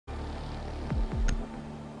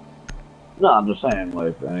No, I'm just saying,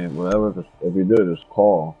 like, I mean, whatever. If you do, just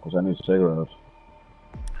call, because I need cigarettes.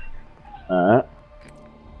 Alright.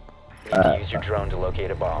 Need to use your drone to locate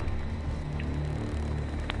a bomb.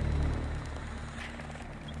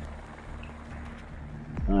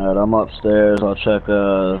 Alright, I'm upstairs. I'll check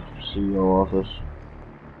CEO office.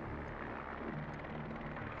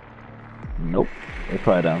 Nope. They're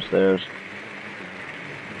probably downstairs.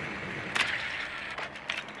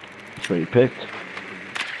 That's what you picked.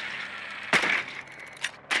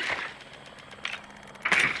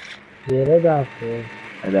 Yeah, they're downstairs.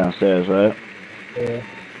 They're downstairs, right? Yeah.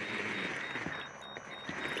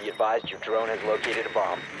 Be advised your drone has located a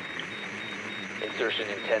bomb. Insertion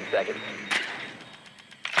in 10 seconds.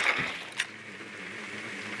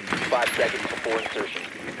 5 seconds before insertion.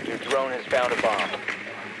 Your drone has found a bomb.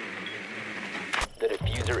 The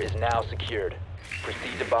diffuser is now secured.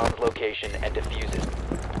 Proceed to bomb's location and defuse it.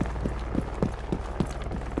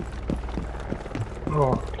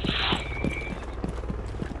 Oh.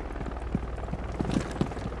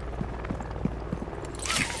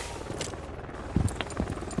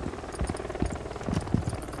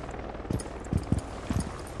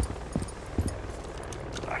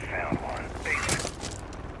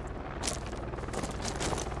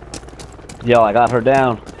 Yo, I got her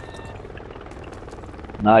down.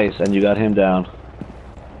 Nice, and you got him down.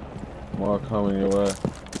 More coming your way.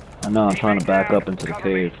 I know, I'm trying to back up into the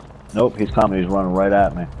cave. Nope, he's coming, he's running right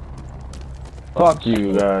at me. Fuck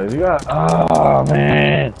you guys. You got. Oh,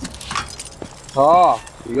 man. Talk.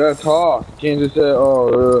 You gotta talk. You can't just say,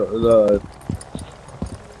 oh,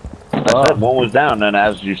 I said one was down, and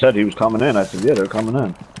as you said, he was coming in. I said, yeah, they're coming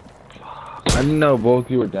in. I didn't know both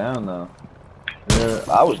you were down, though.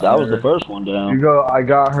 I was the first one down. You go, I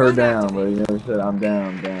got her down, but you never said I'm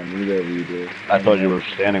down. Whatever you did. I thought you were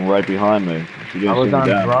standing right behind me. You didn't I was see me on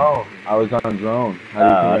down. drone. I was on drone.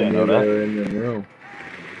 How I do you didn't think know they that. were in the room?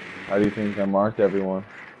 How do you think I marked everyone?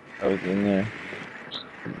 I was in there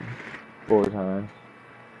 4 times.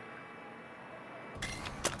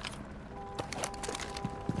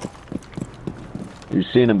 You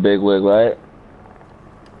seen him, Bigwig, right?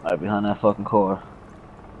 Right behind that fucking car.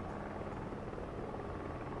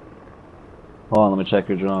 Hold on, let me check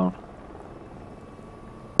your drone.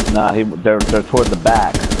 Nah, they're toward the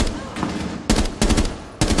back.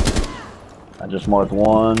 I just marked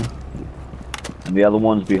one, and the other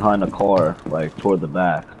one's behind the car, like toward the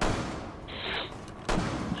back.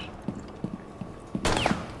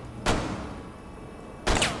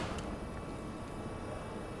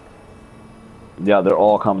 Yeah, they're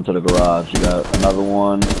all coming to the garage. You got another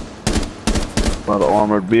one by the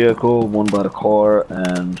armored vehicle, one by the car,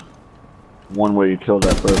 and one where you killed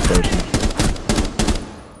that first person.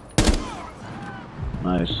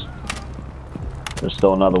 Nice. There's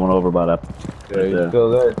still another one over by that. Yeah, he's still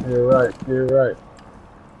there. To your right. To your right.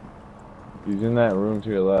 He's in that room to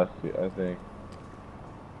your left, I think.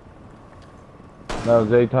 No,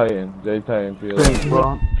 J-Titan. J-Titan to your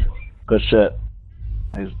left. Good shit.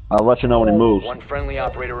 I'll let you know when he moves. One friendly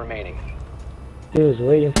operator remaining. He was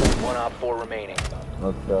waiting for me. One op 4 remaining.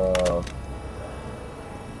 Let's go.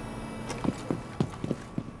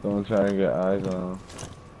 Someone trying to get eyes on him.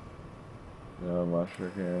 No, I'm not sure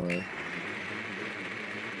camera.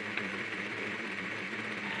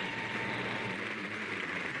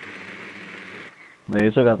 Man,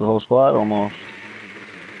 you took out the whole squad almost.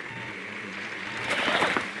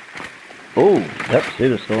 Oh, yep, see,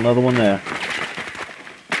 there's still another one there.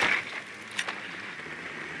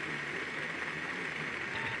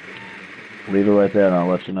 Leave it right there and I'll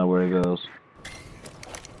let you know where he goes.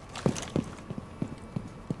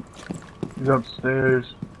 He's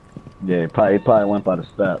upstairs. Yeah, he probably went by the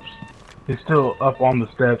steps. He's still up on the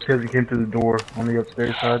steps because he came through the door on the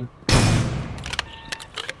upstairs side.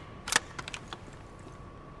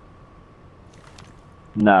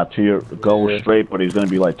 Nah, go straight, but he's gonna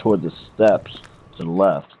be like toward the steps to the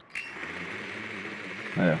left.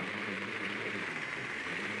 Yeah.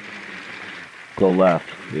 Go left,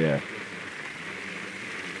 yeah.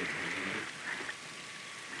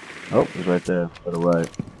 Oh, he's right there, to the right.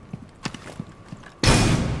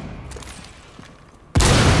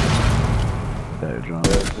 Okay, John.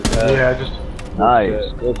 Yeah, just...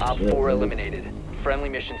 Nice. Good Op shit, 4 man. eliminated. Friendly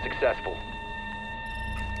mission successful.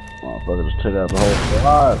 Motherfucker just took out the whole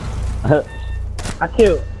squad. I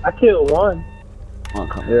killed one. Come on,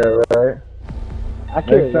 come on. Yeah, right? I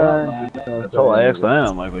killed Next time. That's all I asked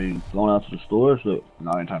them. Like, are you going out to the store? So,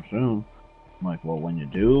 not anytime soon. I'm like, well, when you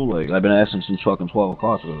do, like, I've been asking since fucking 12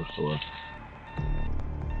 o'clock to go to the store.